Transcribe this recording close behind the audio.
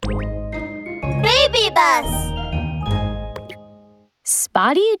bus.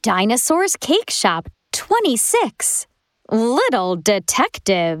 Spotty Dinosaur's Cake Shop 26. Little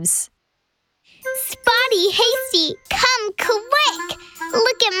Detectives. Spotty, Hasty, come quick!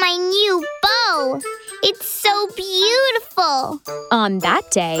 Look at my new bow. It's so beautiful. On that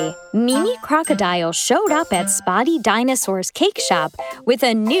day, Mimi Crocodile showed up at Spotty Dinosaur's Cake Shop with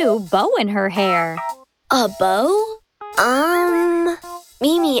a new bow in her hair. A bow?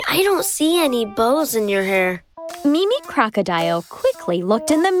 Mimi, I don't see any bows in your hair. Mimi Crocodile quickly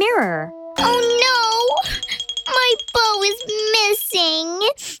looked in the mirror. Oh no! My bow is missing.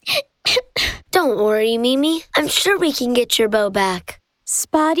 Don't worry, Mimi. I'm sure we can get your bow back.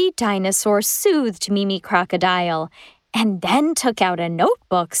 Spotty Dinosaur soothed Mimi Crocodile and then took out a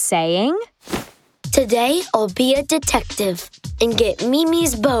notebook saying, Today I'll be a detective and get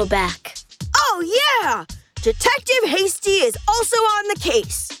Mimi's bow back. Oh, yeah! Detective Hasty is also on the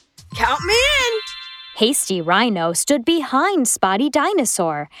case. Count me in. Hasty Rhino stood behind Spotty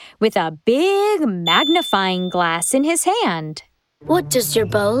Dinosaur with a big magnifying glass in his hand. What does your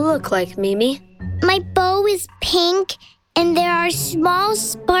bow look like, Mimi? My bow is pink, and there are small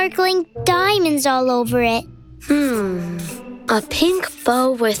sparkling diamonds all over it. A pink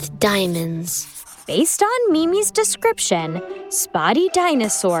bow with diamonds. Based on Mimi's description, Spotty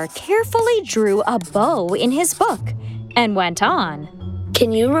Dinosaur carefully drew a bow in his book and went on.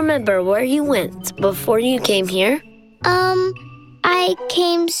 Can you remember where you went before you came here? I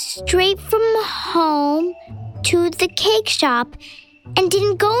came straight from home to the cake shop and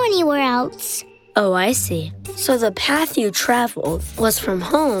didn't go anywhere else. Oh, I see. So the path you traveled was from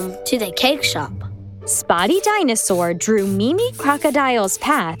home to the cake shop. Spotty Dinosaur drew Mimi Crocodile's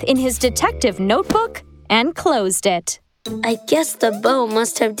path in his detective notebook and closed it. I guess the bow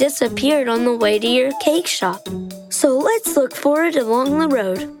must have disappeared on the way to your cake shop. So let's look for it along the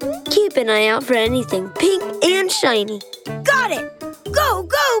road. Keep an eye out for anything pink and shiny. Got it! Go,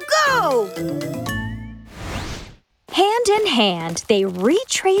 go, go! Hand in hand, they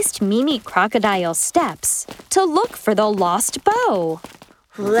retraced Mimi Crocodile's steps to look for the lost bow.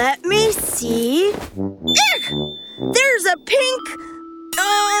 Let me see. There's a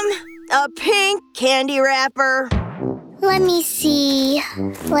pink candy wrapper. Let me see.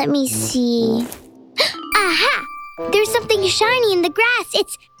 Aha! There's something shiny in the grass.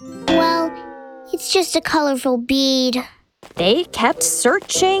 It's just a colorful bead. They kept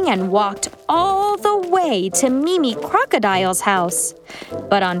searching and walked all the way to Mimi Crocodile's house.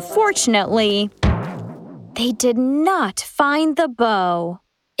 But unfortunately, they did not find the bow.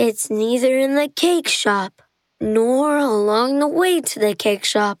 It's neither in the cake shop nor along the way to the cake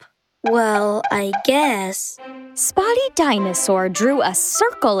shop. Well, I guess. Spotty Dinosaur drew a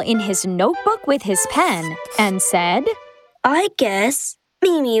circle in his notebook with his pen and said, I guess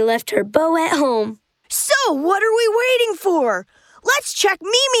Mimi left her bow at home. So, what are we waiting for? Let's check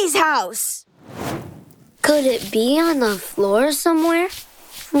Mimi's house. Could it be on the floor somewhere?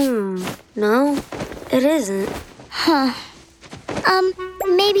 No, it isn't.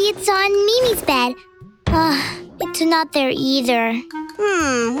 Maybe it's on Mimi's bed. It's not there either.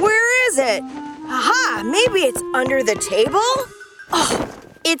 Where is it? Aha, maybe it's under the table? Oh,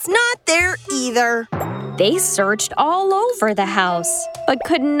 it's not there either. They searched all over the house, but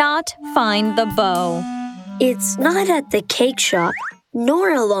could not find the bow. It's not at the cake shop,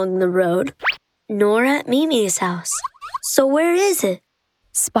 nor along the road, nor at Mimi's house. So where is it?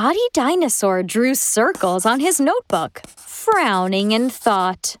 Spotty Dinosaur drew circles on his notebook, frowning in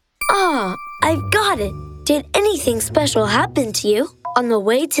thought. I've got it. Did anything special happen to you on the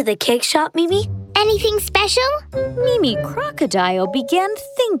way to the cake shop, Mimi? Anything special? Mimi Crocodile began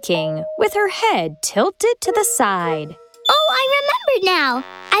thinking with her head tilted to the side. Oh, I remember now.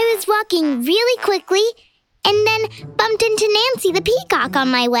 I was walking really quickly and then bumped into Nancy the Peacock on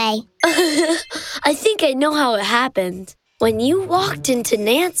my way. I think I know how it happened. When you walked into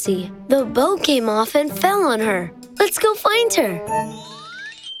Nancy, the bow came off and fell on her. Let's go find her.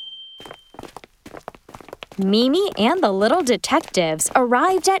 Mimi and the little detectives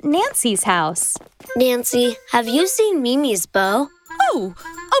arrived at Nancy's house. Nancy, have you seen Mimi's bow? Oh,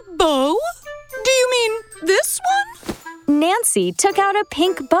 a bow? Do you mean this one? Nancy took out a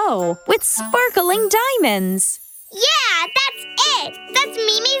pink bow with sparkling diamonds. Yeah, that's it. That's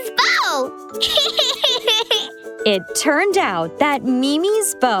Mimi's bow. It turned out that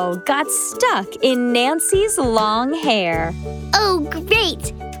Mimi's bow got stuck in Nancy's long hair. Oh,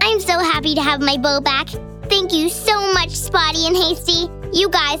 great. I'm so happy to have my bow back. Thank you so much, Spotty and Hasty. You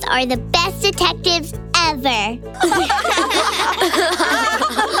guys are the best detectives ever.